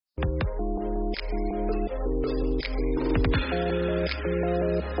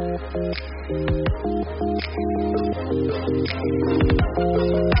All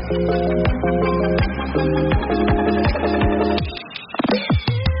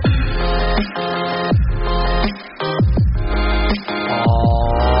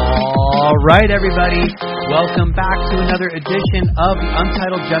right, everybody. Welcome back to another edition of the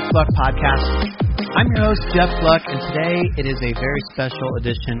Untitled Jeff Gluck Podcast. I'm your host, Jeff Gluck, and today it is a very special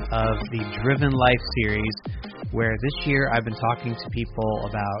edition of the Driven Life series, where this year I've been talking to people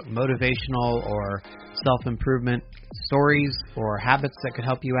about motivational or self-improvement stories or habits that could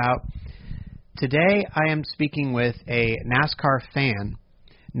help you out. Today I am speaking with a NASCAR fan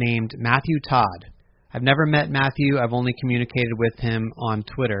named Matthew Todd. I've never met Matthew. I've only communicated with him on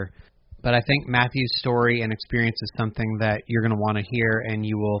Twitter. But I think Matthew's story and experience is something that you're going to want to hear and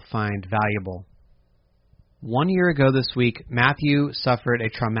you will find valuable. 1 year ago this week, Matthew suffered a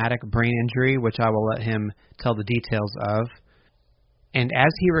traumatic brain injury, which I will let him tell the details of. And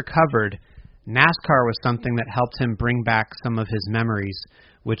as he recovered, NASCAR was something that helped him bring back some of his memories,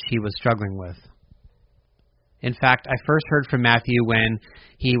 which he was struggling with. In fact, I first heard from Matthew when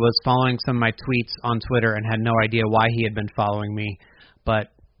he was following some of my tweets on Twitter and had no idea why he had been following me,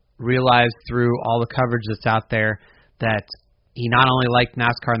 but realized through all the coverage that's out there that he not only liked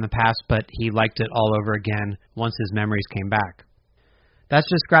NASCAR in the past, but he liked it all over again once his memories came back. That's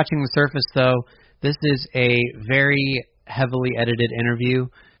just scratching the surface, though. This is a very heavily edited interview.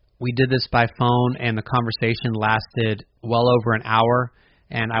 We did this by phone, and the conversation lasted well over an hour,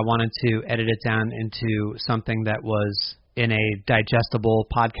 and I wanted to edit it down into something that was in a digestible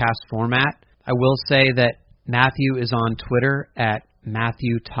podcast format. I will say that Matthew is on Twitter at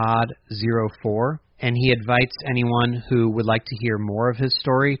MatthewTodd04, and he invites anyone who would like to hear more of his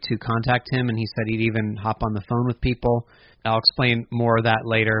story to contact him, and he said he'd even hop on the phone with people. I'll explain more of that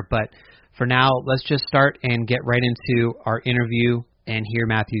later, but for now, let's just start and get right into our interview and hear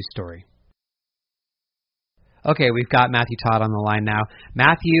Matthew's story. Okay, we've got Matthew Todd on the line now.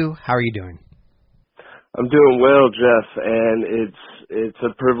 Matthew, how are you doing? I'm doing well, Jeff, and it's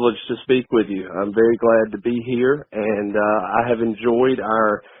a privilege to speak with you. I'm very glad to be here, and I have enjoyed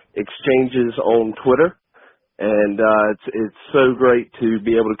our exchanges on Twitter, and it's so great to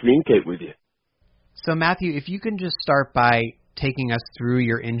be able to communicate with you. So, Matthew, if you can just start by taking us through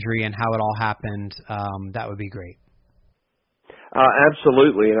your injury and how it all happened, that would be great.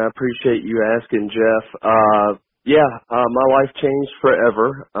 Absolutely, and I appreciate you asking, Jeff. My life changed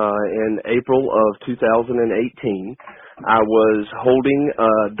forever. In April of 2018, I was holding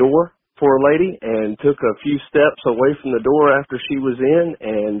a door for a lady and took a few steps away from the door after she was in,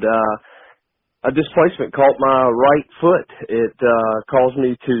 and a displacement caught my right foot. It caused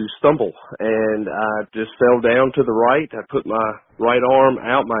me to stumble, and I just fell down to the right. I put my right arm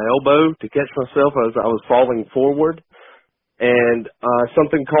out my elbow to catch myself as I was falling forward. And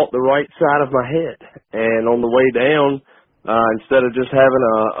something caught the right side of my head. And on the way down, instead of just having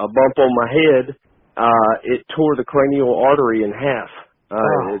a bump on my head, it tore the cranial artery in half.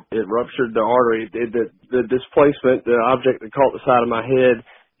 It ruptured the artery. The displacement, the object that caught the side of my head,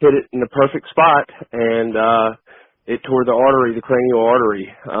 hit it in the perfect spot, and it tore the artery, the cranial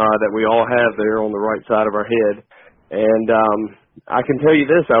artery that we all have there on the right side of our head. And I can tell you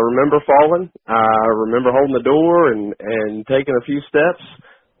this, I remember falling, I remember holding the door and taking a few steps,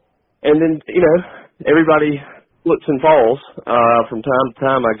 and then, everybody slips and falls from time to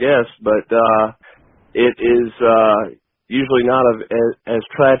time, I guess, but it is usually not as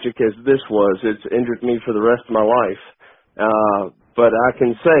tragic as this was. It's injured me for the rest of my life, but I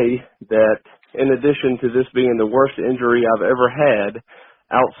can say that in addition to this being the worst injury I've ever had,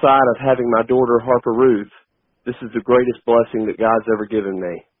 outside of having my daughter Harper Ruth, this is the greatest blessing that God's ever given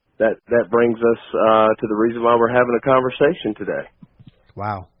me. That brings us to the reason why we're having a conversation today.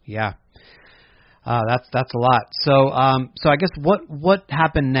 Wow. Yeah. That's a lot. So I guess what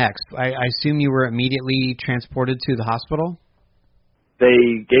happened next? I assume you were immediately transported to the hospital?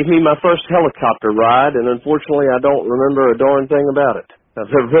 They gave me my first helicopter ride, and unfortunately I don't remember a darn thing about it. I've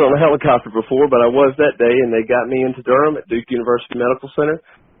never been on a helicopter before, but I was that day, and they got me into Durham at Duke University Medical Center,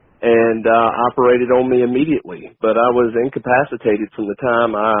 and operated on me immediately. But I was incapacitated from the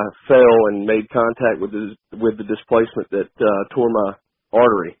time I fell and made contact with the displacement that tore my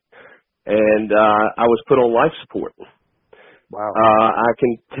artery. And I was put on life support. Wow. I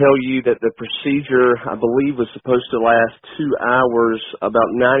can tell you that the procedure, I believe, was supposed to last 2 hours.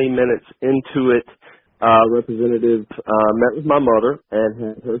 About 90 minutes into it, Representative met with my mother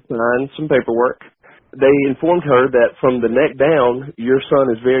and had her sign some paperwork. They informed her that from the neck down, your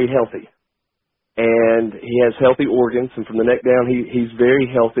son is very healthy, and he has healthy organs, and from the neck down, he's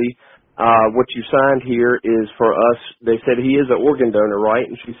very healthy. what you signed here is for us. They said he is an organ donor, right?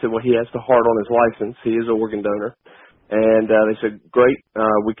 And she said, well, he has the heart on his license. He is an organ donor. And they said, great,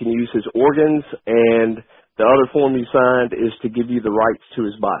 we can use his organs. And the other form you signed is to give you the rights to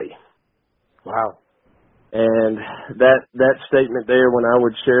his body. Wow. And that statement there, when I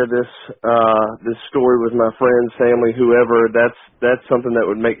would share this story with my friends, family, whoever, that's something that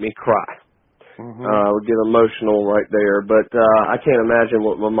would make me cry. Mm-hmm. I would get emotional right there, but I can't imagine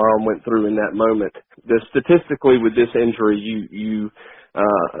what my mom went through in that moment. Statistically, with this injury,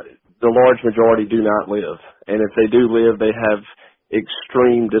 the large majority do not live, and if they do live, they have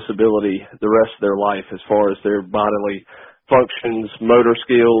extreme disability the rest of their life as far as their bodily functions, motor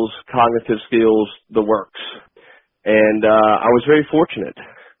skills, cognitive skills, the works. And I was very fortunate,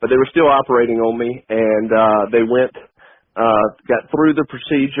 but they were still operating on me, and they got through the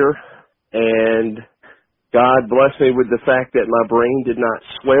procedure. And God blessed me with the fact that my brain did not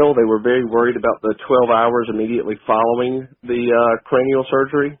swell. They were very worried about the 12 hours immediately following the cranial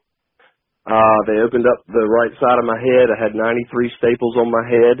surgery. They opened up the right side of my head. I had 93 staples on my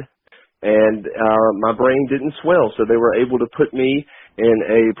head, and my brain didn't swell. So they were able to put me in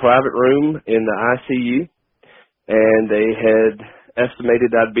a private room in the ICU, and they had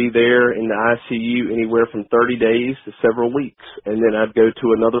estimated I'd be there in the ICU anywhere from 30 days to several weeks, and then I'd go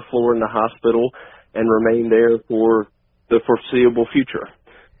to another floor in the hospital and remain there for the foreseeable future.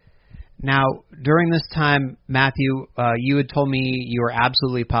 Now, during this time, Matthew, you had told me you were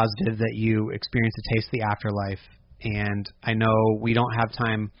absolutely positive that you experienced a taste of the afterlife, and I know we don't have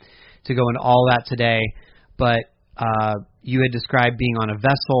time to go into all that today, but you had described being on a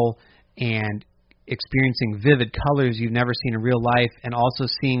vessel and experiencing vivid colors you've never seen in real life, and also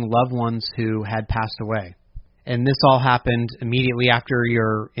seeing loved ones who had passed away. And this all happened immediately after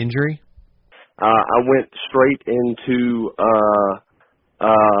your injury? I went straight into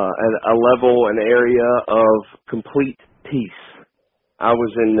a level, an area of complete peace. I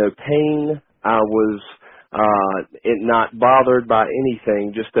was in no pain. I was not bothered by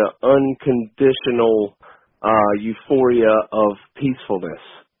anything, just an unconditional euphoria of peacefulness.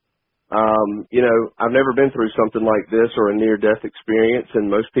 I've never been through something like this or a near-death experience, and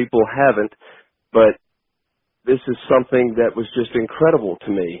most people haven't, but this is something that was just incredible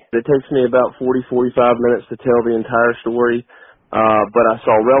to me. It takes me about 40, 45 minutes to tell the entire story, but I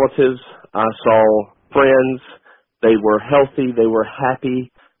saw relatives, I saw friends, they were healthy, they were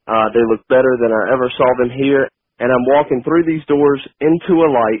happy, they looked better than I ever saw them here, and I'm walking through these doors into a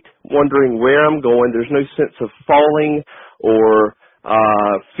light, wondering where I'm going. There's no sense of falling or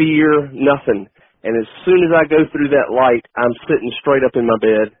fear, nothing. And as soon as I go through that light, I'm sitting straight up in my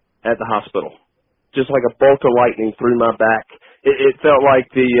bed at the hospital, just like a bolt of lightning through my back. It felt like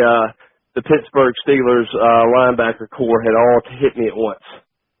the Pittsburgh Steelers linebacker corps had all hit me at once.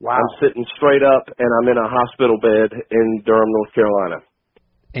 Wow. I'm sitting straight up, and I'm in a hospital bed in Durham, North Carolina.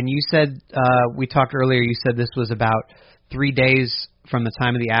 And you said, we talked earlier, you said this was about 3 days from the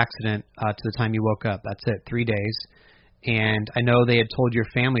time of the accident to the time you woke up. That's it, 3 days. And I know they had told your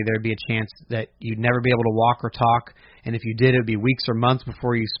family there'd be a chance that you'd never be able to walk or talk, and if you did, it would be weeks or months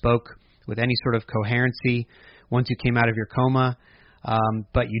before you spoke with any sort of coherency once you came out of your coma.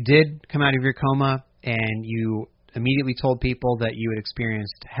 But you did come out of your coma, and you immediately told people that you had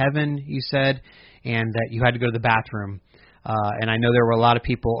experienced heaven, you said, and that you had to go to the bathroom. And I know there were a lot of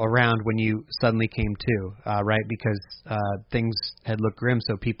people around when you suddenly came to, right, because things had looked grim,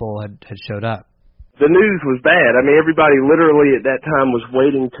 so people had showed up. The news was bad. I mean, everybody literally at that time was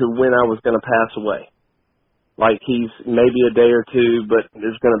waiting to when I was going to pass away. Like he's maybe a day or two, but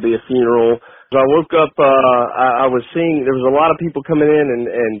there's going to be a funeral. So I woke up, I was seeing, there was a lot of people coming in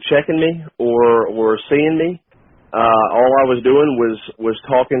and checking me or seeing me. All I was doing was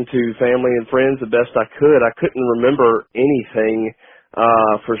talking to family and friends the best I could. I couldn't remember anything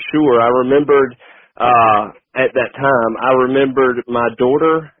for sure. I remembered at that time, I remembered my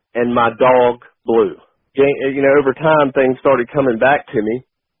daughter and my dog, Blue. Over time things started coming back to me,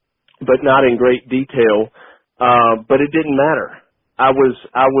 but not in great detail. But it didn't matter. I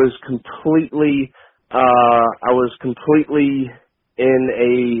was completely in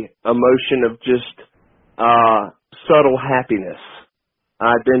a emotion of just subtle happiness.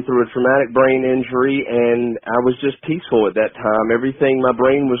 I'd been through a traumatic brain injury, and I was just peaceful at that time. Everything, my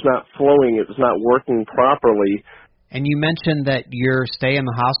brain was not flowing. It was not working properly. And you mentioned that your stay in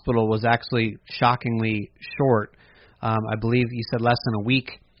the hospital was actually shockingly short. I believe you said less than a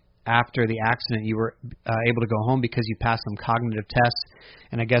week after the accident you were able to go home because you passed some cognitive tests.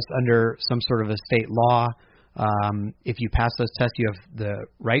 And I guess under some sort of a state law, if you pass those tests, you have the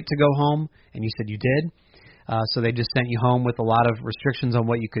right to go home, and you said you did. so they just sent you home with a lot of restrictions on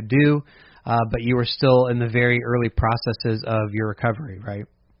what you could do, but you were still in the very early processes of your recovery, right?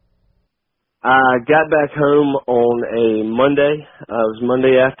 I got back home on a Monday. It was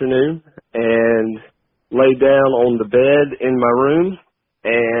Monday afternoon, and laid down on the bed in my room,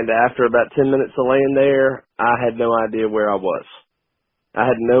 and after about 10 minutes of laying there, I had no idea where I was. I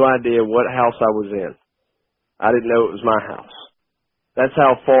had no idea what house I was in. I didn't know it was my house. That's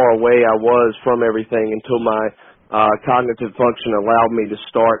how far away I was from everything until my cognitive function allowed me to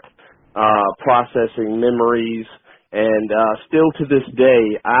start processing memories. And still to this day,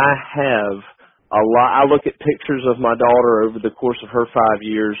 I have a lot. I look at pictures of my daughter over the course of her 5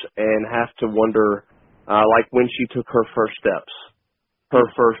 years and have to wonder, like when she took her first steps, her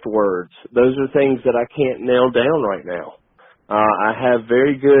first words. Those are things that I can't nail down right now. I have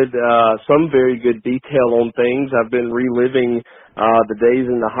some very good detail on things. I've been reliving the days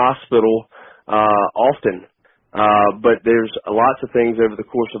in the hospital often, but there's lots of things over the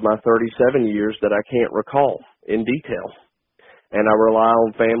course of my 37 years that I can't recall in detail. And I rely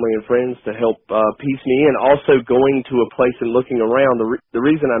on family and friends to help piece me in. Also going to a place and looking around. The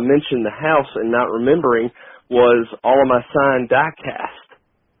reason I mentioned the house and not remembering was all of my signed die cast.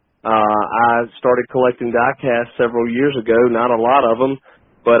 I started collecting die casts several years ago, not a lot of them,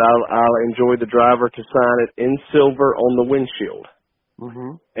 but I enjoyed the driver to sign it in silver on the windshield.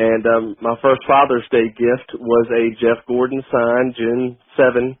 Mm-hmm. And my first Father's Day gift was a Jeff Gordon signed Gen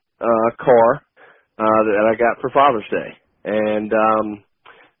 7 car that I got for Father's Day. And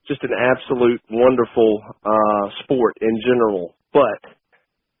just an absolute wonderful sport in general. But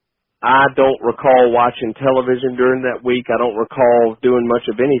I don't recall watching television during that week. I don't recall doing much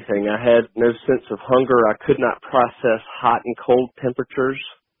of anything. I had no sense of hunger. I could not process hot and cold temperatures,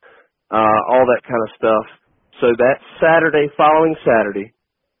 all that kind of stuff. So that following Saturday,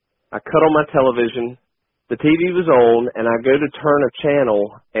 I cut on my television. The TV was on, and I go to turn a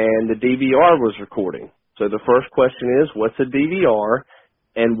channel, and the DVR was recording. So the first question is, what's a DVR,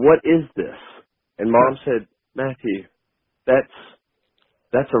 and what is this? And Mom said, Matthew, that's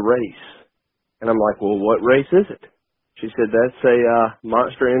a race. And I'm like, well, what race is it? She said, that's a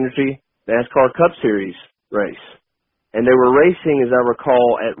Monster Energy NASCAR Cup Series race. And they were racing, as I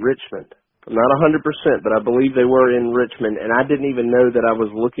recall, at Richmond. I'm not 100%, but I believe they were in Richmond, and I didn't even know that I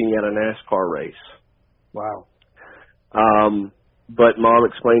was looking at a NASCAR race. Wow. But Mom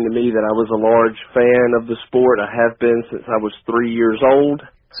explained to me that I was a large fan of the sport. I have been since I was 3 years old.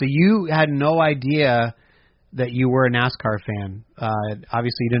 So you had no idea that you were a NASCAR fan.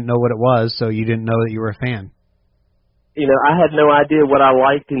 Obviously, you didn't know what it was, so you didn't know that you were a fan. You know, I had no idea what I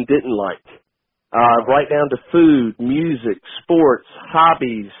liked and didn't like. Right down to food, music, sports,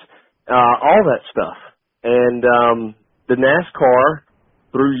 hobbies, all that stuff. And the NASCAR,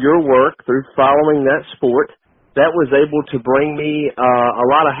 through your work, through following that sport, that was able to bring me a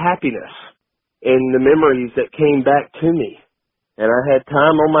lot of happiness in the memories that came back to me. And I had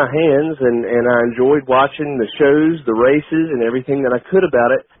time on my hands, and I enjoyed watching the shows, the races, and everything that I could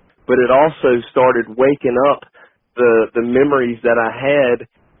about it. But it also started waking up the memories that I had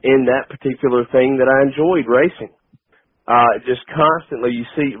in that particular thing that I enjoyed, racing. Just constantly,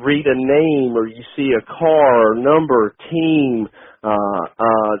 read a name, or you see a car, or number, team,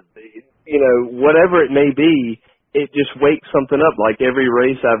 whatever it may be, it just wakes something up. Like every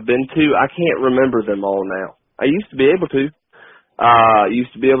race I've been to, I can't remember them all now. I used to be able to.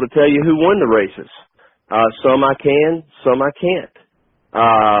 Used to be able to tell you who won the races. Some I can, some I can't.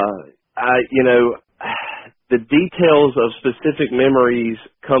 The details of specific memories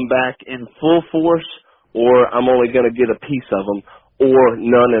come back in full force, or I'm only going to get a piece of them, or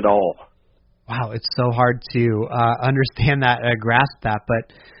none at all. Wow, it's so hard to understand that, grasp that,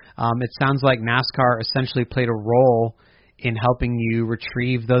 but it sounds like NASCAR essentially played a role in helping you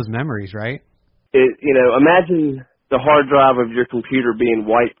retrieve those memories, right? Imagine the hard drive of your computer being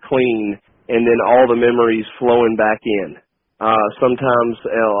wiped clean and then all the memories flowing back in. Sometimes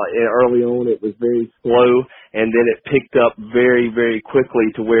early on it was very slow, and then it picked up very, very quickly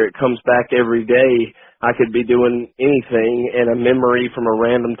to where it comes back every day. I could be doing anything, and a memory from a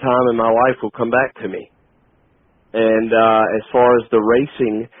random time in my life will come back to me. And as far as the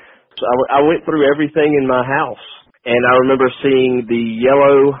racing, I went through everything in my house, and I remember seeing the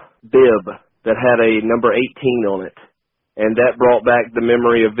yellow bib that had a number 18 on it, and that brought back the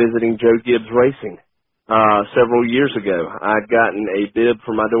memory of visiting Joe Gibbs Racing several years ago. I'd gotten a bib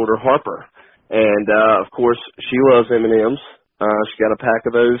for my daughter Harper, and of course she loves M&Ms. She got a pack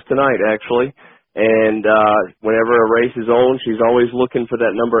of those tonight, actually, and whenever a race is on, she's always looking for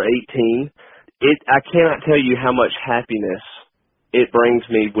that number 18. I cannot tell you how much happiness it brings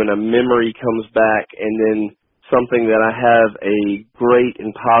me when a memory comes back and then something that I have a great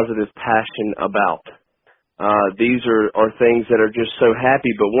and positive passion about. These are things that are just so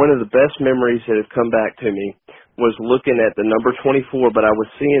happy, but one of the best memories that have come back to me was looking at the number 24, but I was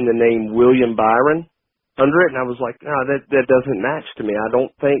seeing the name William Byron under it, and I was like, no, that doesn't match to me. I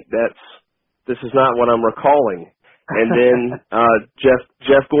don't think this is not what I'm recalling. And then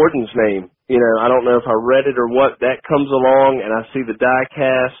Jeff Gordon's name, I don't know if I read it or what, that comes along, and I see the die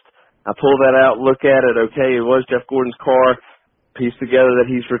cast. I pull that out, look at it, okay, it was Jeff Gordon's car, piece together that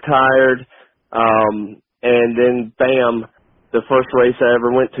he's retired, and then, bam, the first race I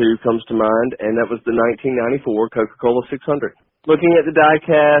ever went to comes to mind, and that was the 1994 Coca-Cola 600. Looking at the die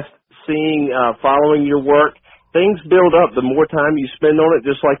cast, seeing, following your work, things build up the more time you spend on it,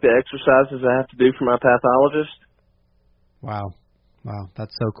 just like the exercises I have to do for my pathologist. Wow,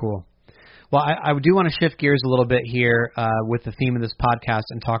 that's so cool. Well, I do want to shift gears a little bit here with the theme of this podcast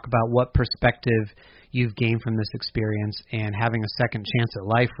and talk about what perspective you've gained from this experience and having a second chance at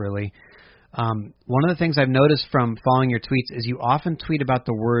life, really. One of the things I've noticed from following your tweets is you often tweet about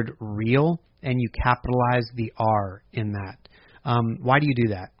the word real and you capitalize the R in that. Why do you do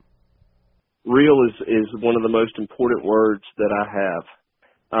that? Real is one of the most important words that I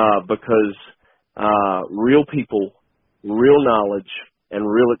have because real people, real knowledge, and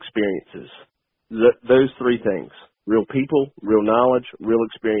real experiences. Those three things, real people, real knowledge, real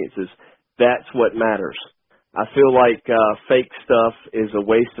experiences, that's what matters. I feel like fake stuff is a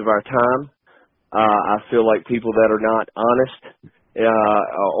waste of our time. I feel like people that are not honest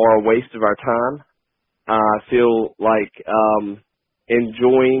are a waste of our time. I feel like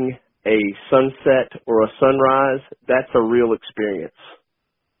enjoying a sunset or a sunrise, that's a real experience.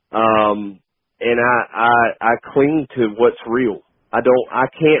 And I cling to what's real. I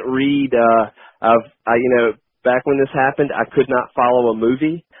can't read, back when this happened, I could not follow a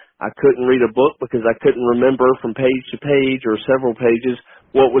movie. I couldn't read a book because I couldn't remember from page to page or several pages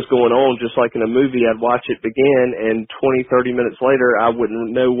what was going on. Just like in a movie, I'd watch it begin, and 20, 30 minutes later, I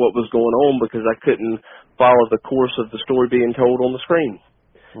wouldn't know what was going on because I couldn't follow the course of the story being told on the screen.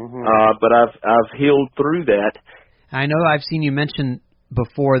 Mm-hmm. But I've healed through that. I know I've seen you mention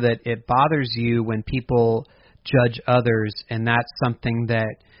before that it bothers you when people judge others, and that's something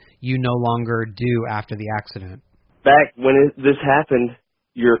that you no longer do after the accident. Back when this happened,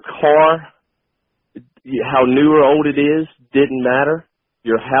 your car, how new or old it is, didn't matter.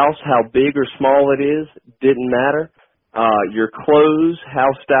 Your house, how big or small it is, didn't matter. Your clothes, how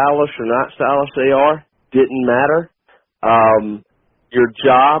stylish or not stylish they are, didn't matter. Your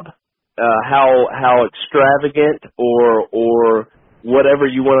job, how extravagant or whatever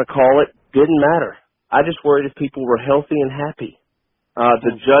you want to call it, didn't matter. I just worried if people were healthy and happy.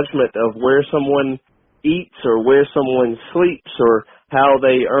 The judgment of where someone eats or where someone sleeps or how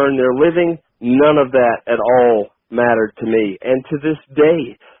they earn their living, none of that at all mattered to me. And to this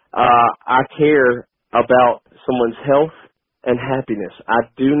day, I care about someone's health and happiness. I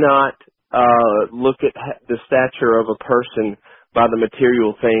do not look at the stature of a person by the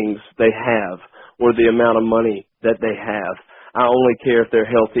material things they have or the amount of money that they have. I only care if they're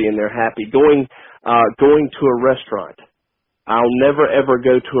healthy and they're happy. Going to a restaurant. I'll never ever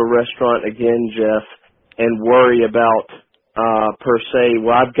go to a restaurant again, Jeff, and worry about per se,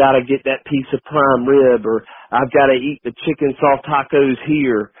 well, I've got to get that piece of prime rib or I've got to eat the chicken soft tacos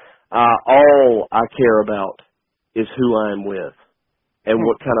here. All I care about is who I'm with and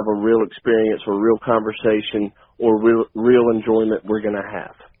what kind of a real experience or real conversation or real enjoyment we're going to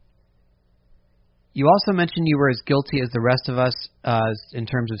have. You also mentioned you were as guilty as the rest of us in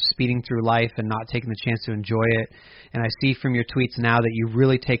terms of speeding through life and not taking the chance to enjoy it. And I see from your tweets now that you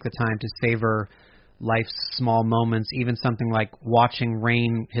really take the time to savor life's small moments, even something like watching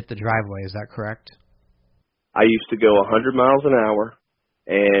rain hit the driveway. Is that correct? I used to go 100 miles an hour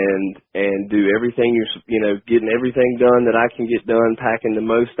and do everything, getting everything done that I can get done, packing the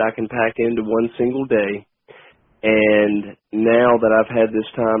most I can pack into one single day. And now that I've had this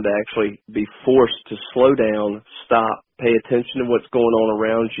time to actually be forced to slow down, stop, pay attention to what's going on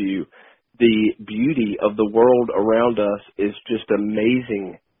around you, the beauty of the world around us is just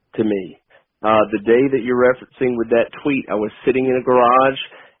amazing to me. The day that you're referencing with that tweet, I was sitting in a garage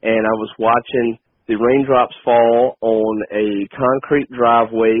and I was watching the raindrops fall on a concrete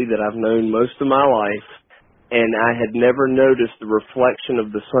driveway that I've known most of my life, and I had never noticed the reflection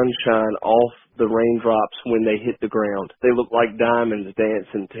of the sunshine off the raindrops when they hit the ground. They looked like diamonds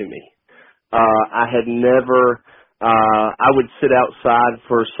dancing to me. I would sit outside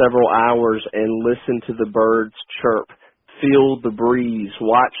for several hours and listen to the birds chirp, feel the breeze,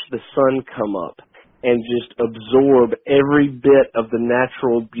 watch the sun come up. and just absorb every bit of the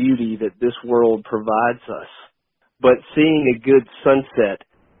natural beauty that this world provides us. But seeing a good sunset,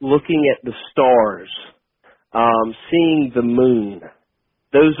 looking at the stars, seeing the moon,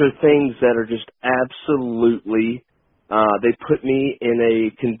 those are things that are just absolutely, they put me in a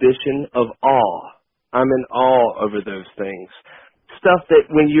condition of awe. I'm in awe over those things. Stuff that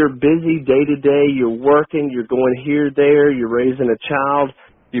when you're busy day to day, you're working, you're going here, there, you're raising a child,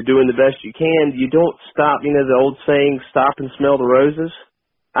 you're doing the best you can, you don't stop, the old saying, stop and smell the roses.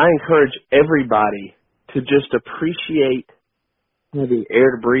 I encourage everybody to just appreciate having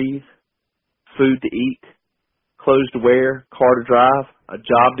air to breathe, food to eat, clothes to wear, car to drive, a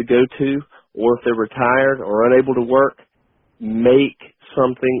job to go to, or if they're retired or unable to work, make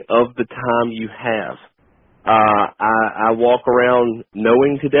something of the time you have. I walk around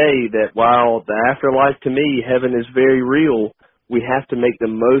knowing today that while the afterlife to me, heaven is very real, we have to make the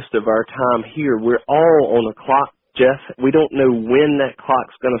most of our time here. We're all on a clock, Jeff. We don't know when that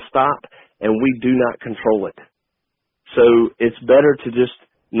clock's going to stop, and we do not control it. So it's better to just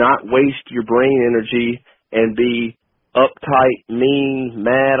not waste your brain energy and be uptight, mean,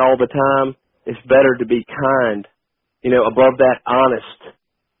 mad all the time. It's better to be kind, above that, honest,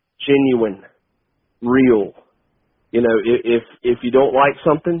 genuine, real. If you don't like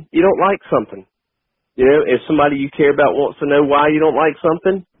something, you don't like something. If somebody you care about wants to know why you don't like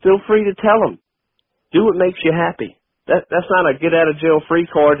something, feel free to tell them. Do what makes you happy. That's not a get out of jail free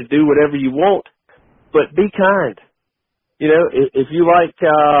card to do whatever you want, but be kind. If you like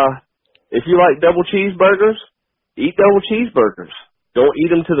double cheeseburgers, eat double cheeseburgers. Don't eat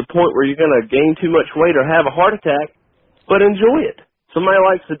them to the point where you're going to gain too much weight or have a heart attack, but enjoy it. Somebody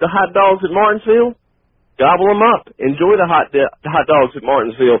likes the hot dogs at Martinsville, gobble them up. Enjoy the hot dogs at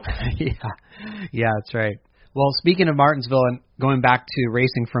Martinsville. Yeah, that's right. Well, speaking of Martinsville and going back to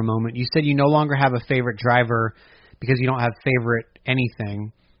racing for a moment, you said you no longer have a favorite driver because you don't have favorite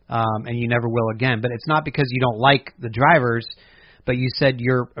anything, and you never will again. But it's not because you don't like the drivers, but you said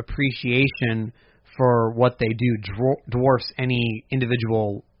your appreciation for what they do dwarfs any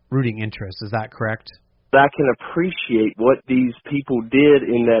individual rooting interest. Is that correct? I can appreciate what these people did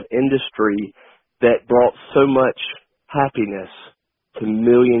in that industry that brought so much happiness to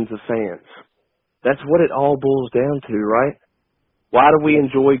millions of fans. That's what it all boils down to, right? Why do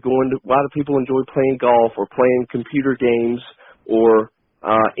people enjoy playing golf or playing computer games or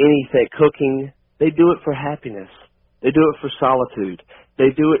anything, cooking? They do it for happiness. They do it for solitude. They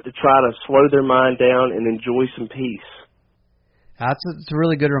do it to try to slow their mind down and enjoy some peace. It's a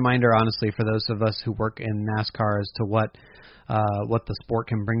really good reminder, honestly, for those of us who work in NASCAR as to what the sport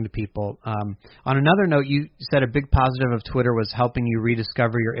can bring to people. On another note, you said a big positive of Twitter was helping you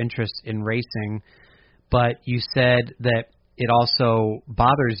rediscover your interest in racing, but you said that it also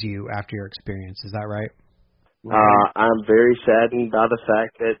bothers you after your experience. Is that right? I'm very saddened by the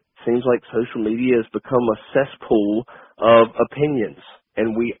fact that it seems like social media has become a cesspool of opinions,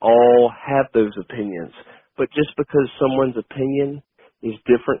 and we all have those opinions. But just because someone's opinion is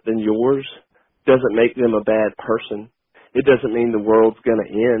different than yours doesn't make them a bad person. It doesn't mean the world's going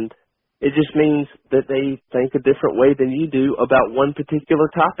to end. It just means that they think a different way than you do about one particular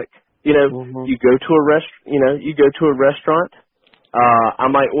topic. You go to a restaurant. I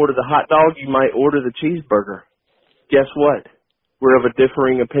might order the hot dog. You might order the cheeseburger. Guess what? We're of a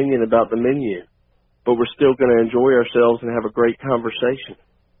differing opinion about the menu, but we're still going to enjoy ourselves and have a great conversation.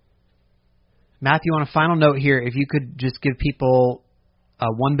 Matthew, on a final note here, if you could just give people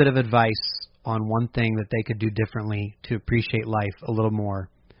one bit of advice on one thing that they could do differently to appreciate life a little more,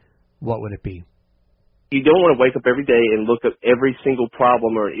 what would it be? You don't want to wake up every day and look at every single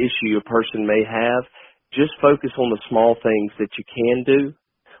problem or issue a person may have. Just focus on the small things that you can do.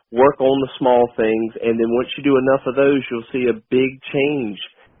 Work on the small things, and then once you do enough of those, you'll see a big change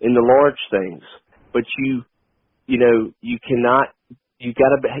in the large things. But you got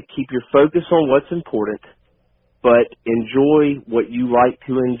to keep your focus on what's important, but enjoy what you like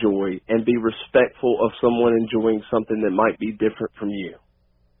to enjoy and be respectful of someone enjoying something that might be different from you.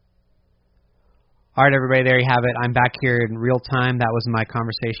 All right, everybody, there you have it. I'm back here in real time. That was my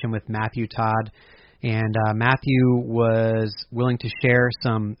conversation with Matthew Todd. And Matthew was willing to share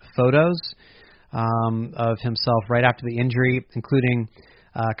some photos of himself right after the injury, including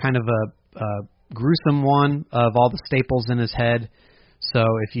kind of a gruesome one of all the staples in his head. So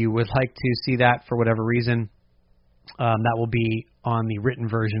if you would like to see that for whatever reason, that will be on the written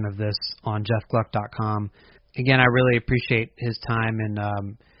version of this on jeffgluck.com. Again, I really appreciate his time and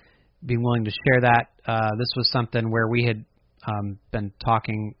being willing to share that. This was something where we had been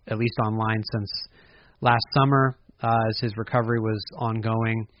talking, at least online, since last summer as his recovery was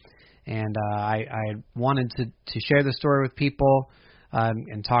ongoing. And I wanted to share the story with people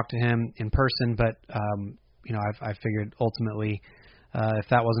and talk to him in person, but I figured ultimately if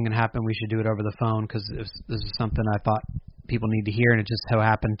that wasn't going to happen, we should do it over the phone, because this is something I thought people need to hear, and it just so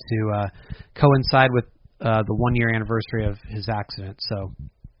happened to coincide with the 1-year anniversary of his accident. So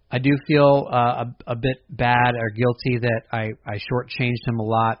I do feel a bit bad or guilty that I shortchanged him a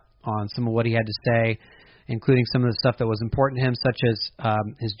lot on some of what he had to say, including some of the stuff that was important to him, such as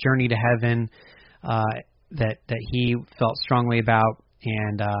his journey to heaven that he felt strongly about,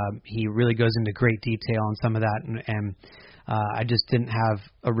 and he really goes into great detail on some of that, and I just didn't have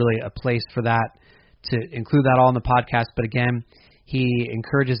a place for that to include that all in the podcast. But again, he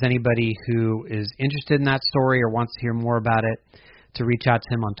encourages anybody who is interested in that story or wants to hear more about it to reach out to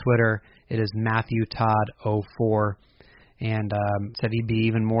him on Twitter. It is MatthewTodd04, and said he'd be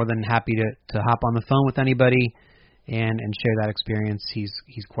even more than happy to hop on the phone with anybody and share that experience. He's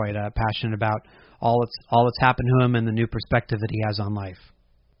quite passionate about all that's happened to him and the new perspective that he has on life.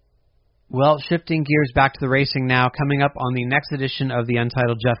 Well, shifting gears back to the racing now, coming up on the next edition of the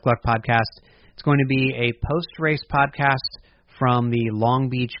Untitled Jeff Gluck podcast, it's going to be a post-race podcast from the Long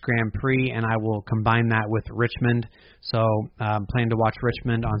Beach Grand Prix, and I will combine that with Richmond. So plan to watch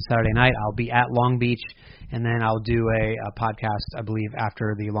Richmond on Saturday night. I'll be at Long Beach, and then I'll do a podcast, I believe,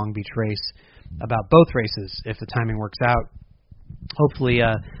 after the Long Beach race about both races, if the timing works out. Hopefully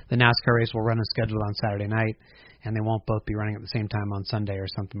the NASCAR race will run as scheduled on Saturday night, and they won't both be running at the same time on Sunday or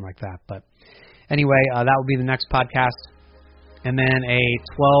something like that. But anyway, that will be the next podcast. And then a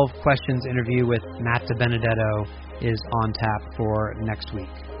 12 questions interview with Matt DiBenedetto is on tap for next week.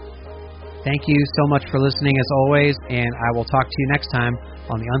 Thank you so much for listening as always, and I will talk to you next time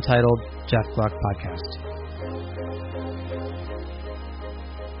on the Untitled Jeff Gluck podcast.